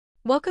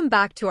Welcome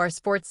back to our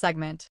sports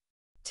segment.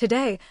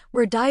 Today,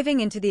 we're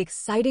diving into the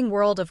exciting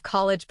world of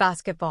college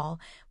basketball,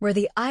 where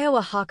the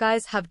Iowa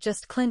Hawkeyes have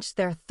just clinched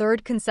their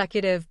third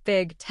consecutive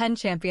Big Ten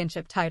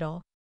championship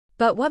title.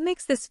 But what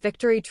makes this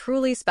victory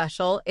truly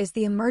special is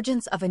the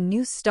emergence of a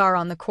new star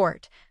on the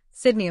court,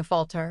 Sydney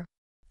Affolter.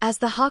 As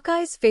the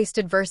Hawkeyes faced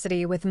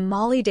adversity with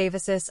Molly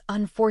Davis's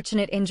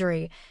unfortunate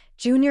injury,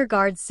 junior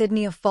guard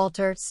Sydney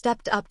Affolter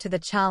stepped up to the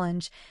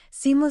challenge,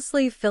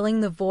 seamlessly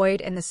filling the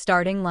void in the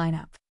starting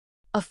lineup.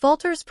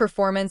 Affolter's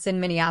performance in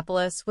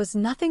Minneapolis was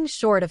nothing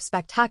short of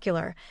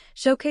spectacular,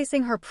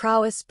 showcasing her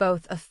prowess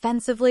both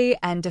offensively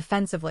and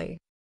defensively.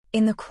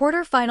 In the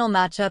quarterfinal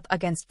matchup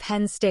against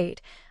Penn State,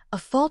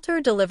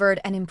 Affolter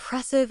delivered an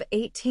impressive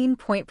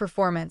 18-point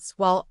performance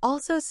while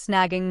also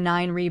snagging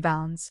 9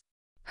 rebounds.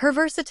 Her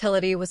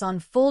versatility was on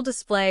full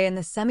display in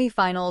the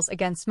semifinals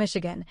against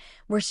Michigan,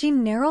 where she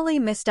narrowly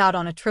missed out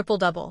on a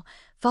triple-double,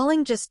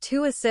 falling just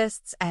 2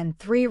 assists and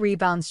 3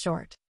 rebounds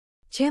short.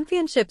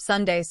 Championship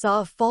Sunday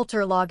saw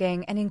Affolter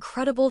logging an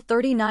incredible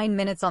 39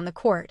 minutes on the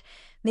court,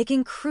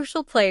 making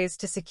crucial plays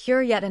to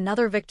secure yet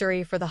another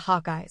victory for the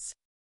Hawkeyes.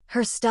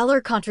 Her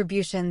stellar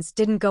contributions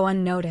didn't go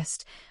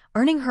unnoticed,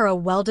 earning her a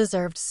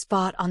well-deserved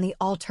spot on the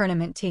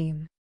all-tournament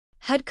team.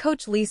 Head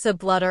coach Lisa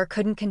Blooder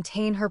couldn't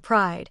contain her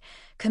pride,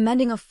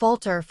 commending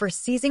Affolter for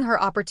seizing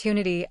her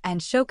opportunity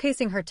and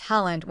showcasing her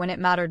talent when it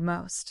mattered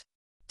most.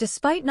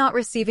 Despite not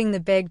receiving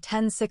the Big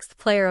Ten Sixth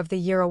Player of the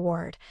Year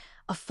award,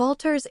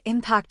 Affolter's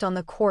impact on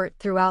the court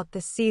throughout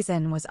the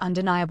season was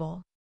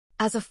undeniable.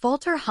 As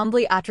Affolter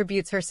humbly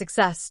attributes her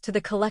success to the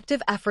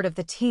collective effort of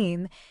the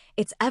team,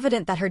 it's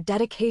evident that her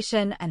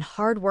dedication and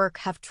hard work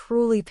have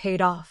truly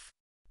paid off.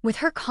 With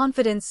her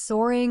confidence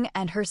soaring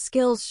and her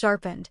skills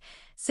sharpened,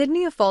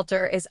 Sydney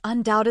Affolter is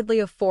undoubtedly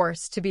a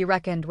force to be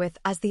reckoned with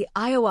as the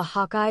Iowa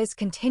Hawkeyes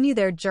continue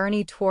their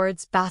journey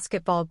towards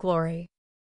basketball glory.